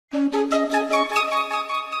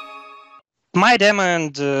My demo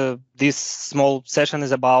and this small session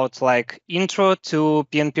is about like intro to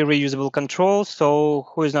PnP reusable controls. So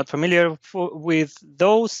who is not familiar with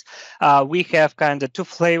those, we have kind of two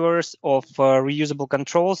flavors of reusable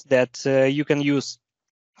controls that you can use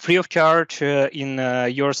free of charge in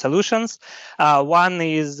your solutions. One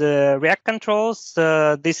is React controls.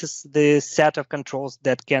 This is the set of controls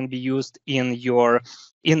that can be used in your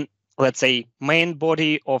let's say main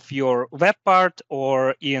body of your web part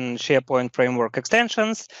or in SharePoint framework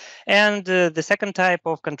extensions. And the second type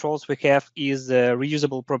of controls we have is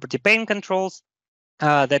reusable property pane controls.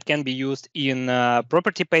 That can be used in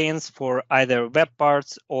property panes for either web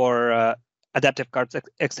parts or adaptive cards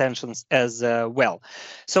extensions as well.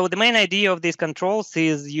 So the main idea of these controls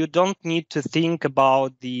is you don't need to think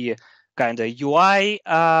about the kind of UI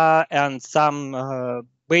and some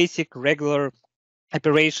basic regular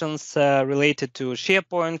operations related to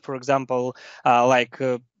SharePoint, for example,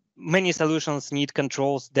 many solutions need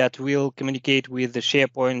controls that will communicate with the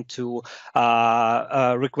SharePoint to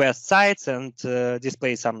request sites and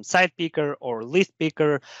display some site picker or list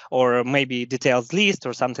picker or maybe details list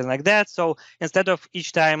or something like that. So instead of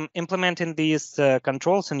each time implementing these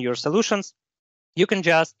controls in your solutions, you can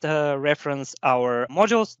just reference our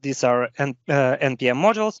modules. These are NPM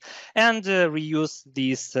modules, and reuse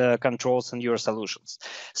these controls in your solutions.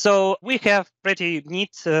 So we have pretty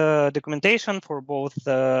neat documentation for both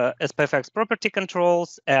SPFx property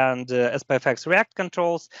controls and SPFx React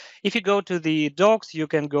controls. If you go to the docs, you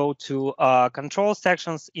can go to control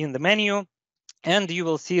sections in the menu, and you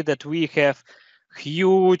will see that we have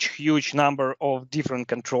huge number of different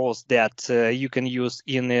controls that you can use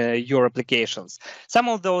in your applications. Some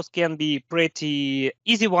of those can be pretty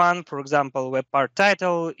easy one. For example,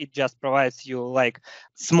 WebPartTitle, it just provides you like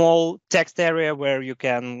small text area where you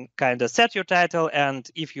can kind of set your title, and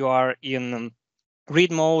if you are in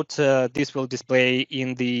read mode, this will display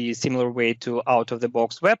in the similar way to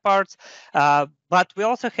out-of-the-box web parts. But we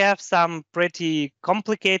also have some pretty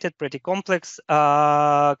complicated, pretty complex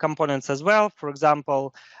components as well. For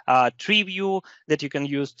example, TreeView that you can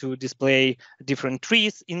use to display different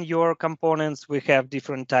trees in your components. We have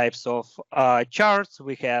different types of charts.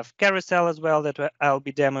 We have Carousel as well that I'll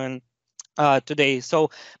be demoing today. So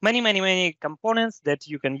many components that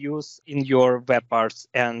you can use in your web parts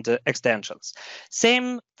and extensions.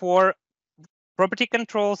 Same for property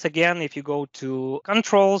controls. Again, if you go to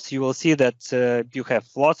controls, you will see that you have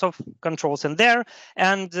lots of controls in there.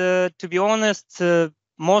 And to be honest,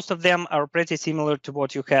 most of them are pretty similar to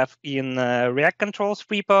what you have in React controls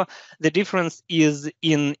repo. The difference is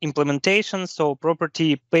in implementation. So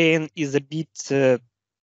property pane is a bit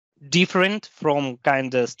different from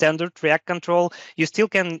kind of standard React control. You still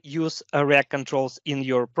can use React controls in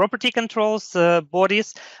your property controls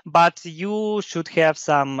bodies, but you should have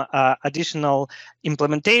some additional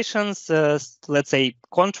implementations, let's say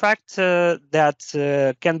contract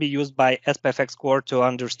that can be used by SPFx core to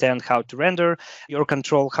understand how to render your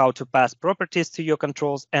control, how to pass properties to your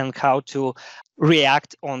controls, and how to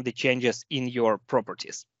react on the changes in your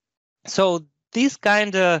properties. So this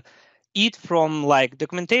kind of it from like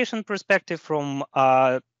documentation perspective, from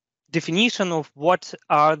definition of what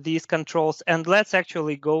are these controls, and let's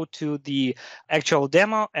actually go to the actual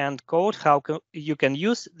demo and code how you can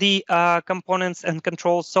use the components and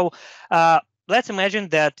controls. So let's imagine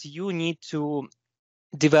that you need to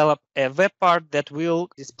develop a web part that will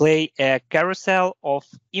display a carousel of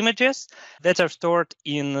images that are stored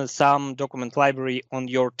in some document library on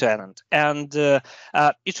your tenant. And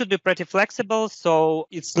it should be pretty flexible, so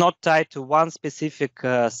it's not tied to one specific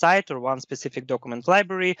site or one specific document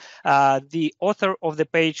library. The author of the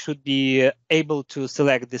page should be able to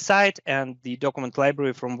select the site and the document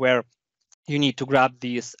library from where you need to grab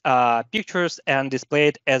these pictures and display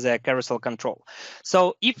it as a carousel control.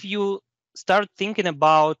 So if you start thinking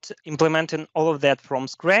about implementing all of that from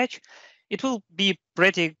scratch, it will be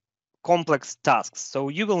pretty complex tasks. So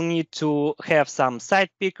you will need to have some site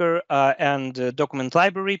picker and document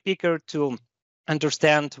library picker to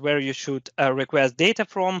understand where you should request data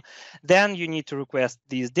from. Then you need to request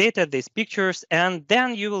these data, these pictures, and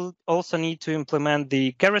then you will also need to implement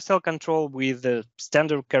the carousel control with the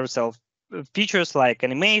standard carousel features like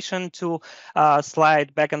animation to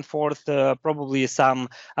slide back and forth, probably some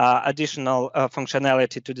additional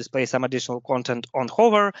functionality to display some additional content on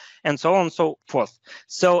hover, and so on and so forth.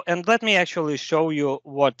 So, and let me actually show you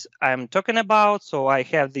what I'm talking about. So I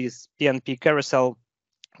have this PnP carousel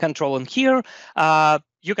control in here.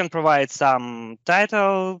 You can provide some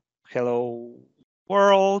title, hello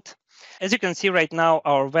world. As you can see right now,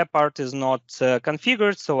 our web part is not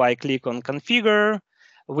configured. So I click on configure.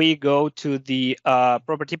 we go to the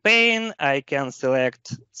property pane. I can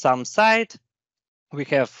select some site. We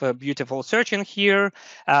have a beautiful search in here.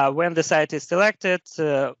 When the site is selected,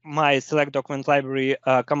 my select document library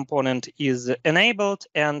component is enabled,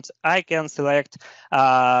 and I can select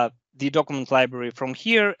the document library from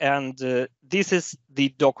here. And this is the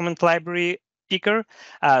document library picker.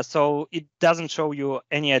 So it doesn't show you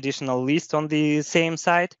any additional list on the same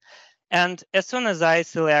site. And as soon as I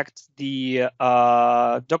select the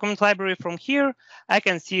document library from here, I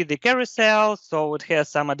can see the carousel. So it has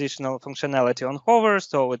some additional functionality on hover.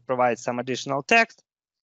 So it provides some additional text.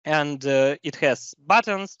 And it has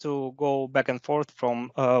buttons to go back and forth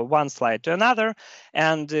from one slide to another.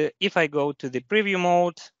 And if I go to the preview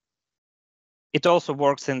mode, it also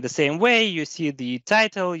works in the same way. You see the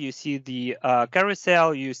title, you see the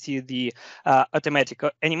carousel, you see the automatic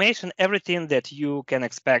animation, everything that you can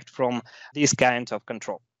expect from this kind of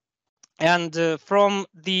control. And from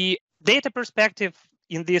the data perspective,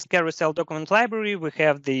 in this carousel document library, we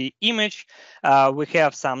have the image, we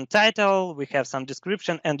have some title, we have some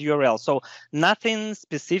description and URL. So nothing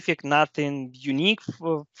specific, nothing unique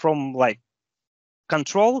from like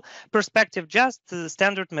control perspective, just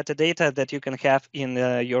standard metadata that you can have in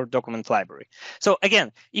your document library. So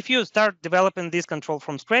again, if you start developing this control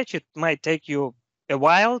from scratch, it might take you a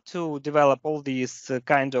while to develop all these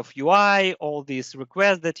kind of UI, all these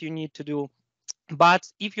requests that you need to do. But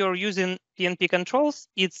if you're using PnP controls,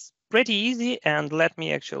 it's pretty easy. And let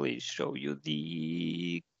me actually show you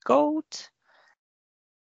the code.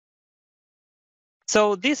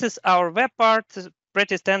 So this is our web part,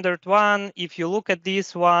 pretty standard one. If you look at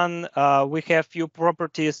this one, we have few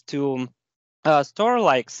properties to store,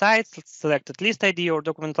 like sites, selected list ID or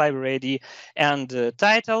document library ID, and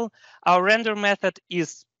title. Our render method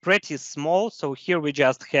is pretty small. So here we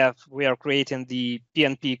are creating the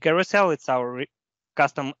PnP carousel. It's our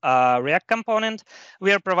custom React component.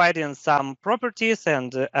 We are providing some properties,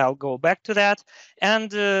 and I'll go back to that. And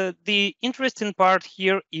the interesting part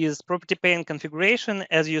here is property pane configuration.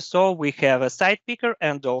 As you saw, we have a site picker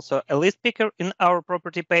and also a list picker in our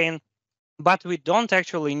property pane, but we don't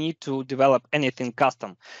actually need to develop anything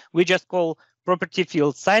custom. We just call property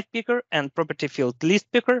field site picker and property field list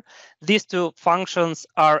picker. These two functions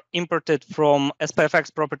are imported from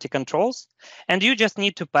SPFx property controls, and you just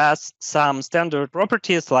need to pass some standard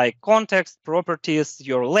properties like context, properties,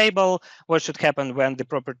 your label, what should happen when the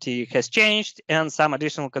property has changed, and some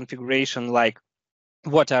additional configuration like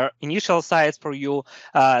what are initial sites for you.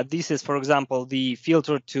 This is, for example, the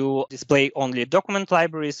filter to display only document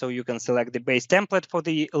library, so you can select the base template for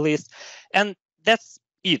the list. And that's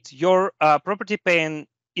it. Your property pane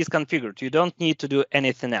is configured. You don't need to do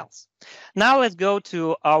anything else. Now let's go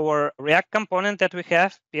to our React component that we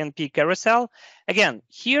have, PnP Carousel. Again,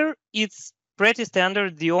 here it's pretty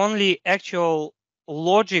standard. The only actual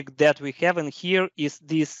logic that we have in here is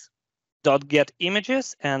this .get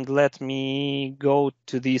images, and let me go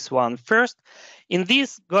to this one first. In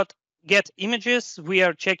this .get images, we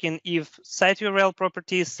are checking if site URL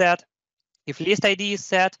property is set, if list ID is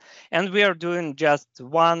set, and we are doing just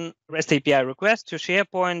one REST API request to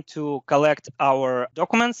SharePoint to collect our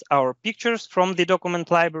documents, our pictures from the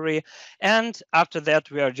document library. And after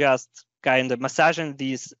that, we are just kind of massaging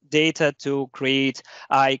these data to create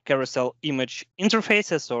carousel image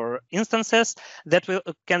interfaces or instances that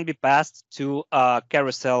can be passed to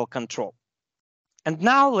carousel control. And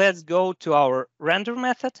now let's go to our render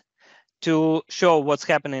method to show what's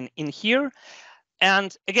happening in here.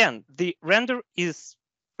 And again, the render is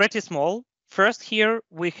pretty small. First, here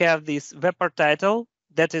we have this WebPartTitle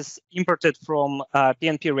that is imported from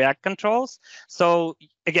PnP React controls. So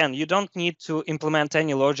again, you don't need to implement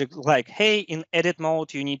any logic like, hey, in edit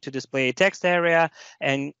mode, you need to display text area,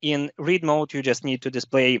 and in read mode, you just need to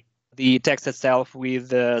display the text itself with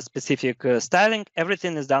specific styling.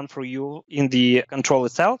 Everything is done for you in the control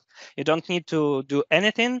itself. You don't need to do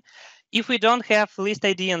anything. If we don't have list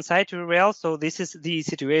ID and site URL, so this is the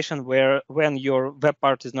situation where when your web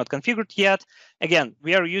part is not configured yet, again,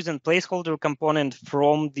 we are using placeholder component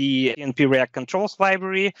from the PnP React controls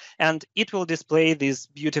library, and it will display this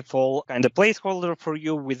beautiful kind of placeholder for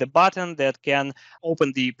you with a button that can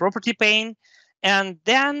open the property pane. And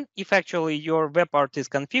then if actually your web part is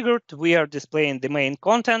configured, we are displaying the main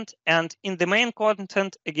content. And in the main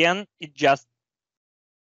content, again, it just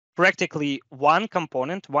practically one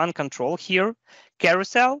component, one control here,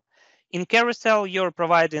 carousel. In carousel, you're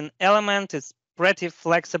providing element. It's pretty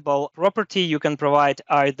flexible property. You can provide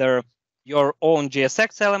either your own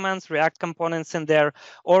JSX elements, React components in there,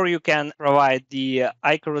 or you can provide the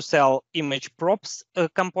iCarousel image props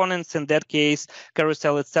components. In that case,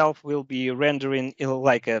 Carousel itself will be rendering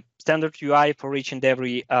like a standard UI for each and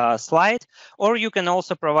every slide. Or you can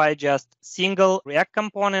also provide just single React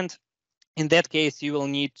component. In that case, you will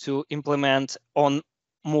need to implement on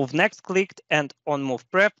move next clicked and on move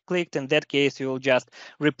prep clicked. In that case, you will just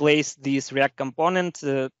replace this React component.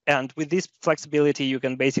 And with this flexibility, you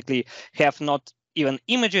can basically have not even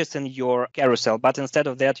images in your carousel, but instead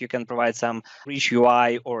of that, you can provide some rich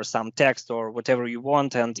UI or some text or whatever you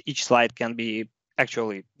want, and each slide can be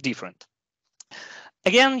actually different.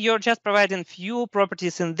 Again, you're just providing few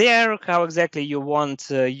properties in there, how exactly you want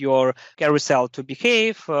your carousel to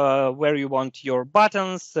behave, where you want your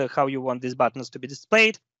buttons, how you want these buttons to be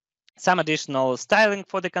displayed, some additional styling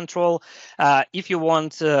for the control, if you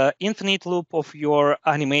want infinite loop of your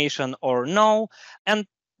animation or no, and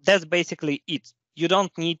that's basically it. You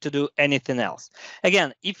don't need to do anything else.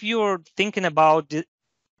 Again, if you're thinking about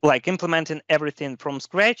like implementing everything from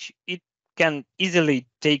scratch, it can easily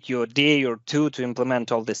take you a day or two to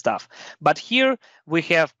implement all this stuff. But here we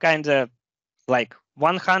have kind of like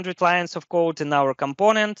 100 lines of code in our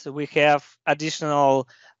component. We have additional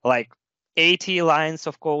like 80 lines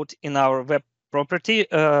of code in our web property,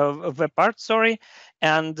 web part, sorry.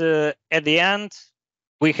 And at the end,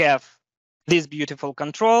 we have this beautiful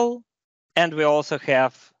control, and we also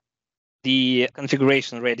have the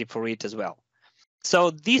configuration ready for it as well.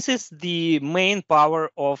 So this is the main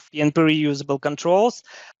power of PnP reusable controls.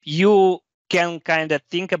 You can kind of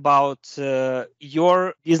think about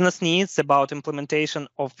your business needs, about implementation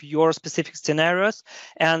of your specific scenarios,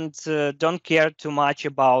 and don't care too much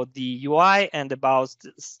about the UI and about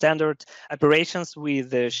standard operations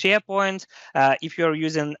with SharePoint. If you're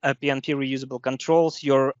using PnP reusable controls,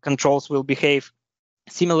 your controls will behave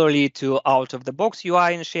similarly to out-of-the-box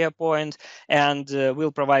UI in SharePoint, and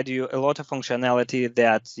will provide you a lot of functionality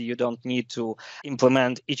that you don't need to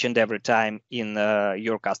implement each and every time in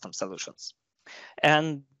your custom solutions.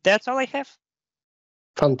 And that's all I have.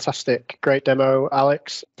 Fantastic. Great demo,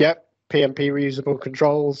 Alex. Yep, PnP reusable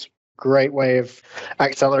controls. Great way of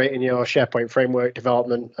accelerating your SharePoint framework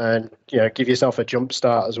development, and give yourself a jump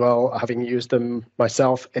start as well. Having used them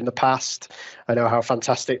myself in the past, I know how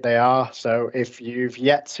fantastic they are. So if you've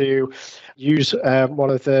yet to use one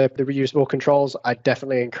of the reusable controls, I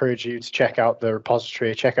definitely encourage you to check out the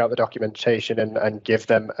repository, check out the documentation, and give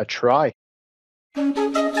them a try.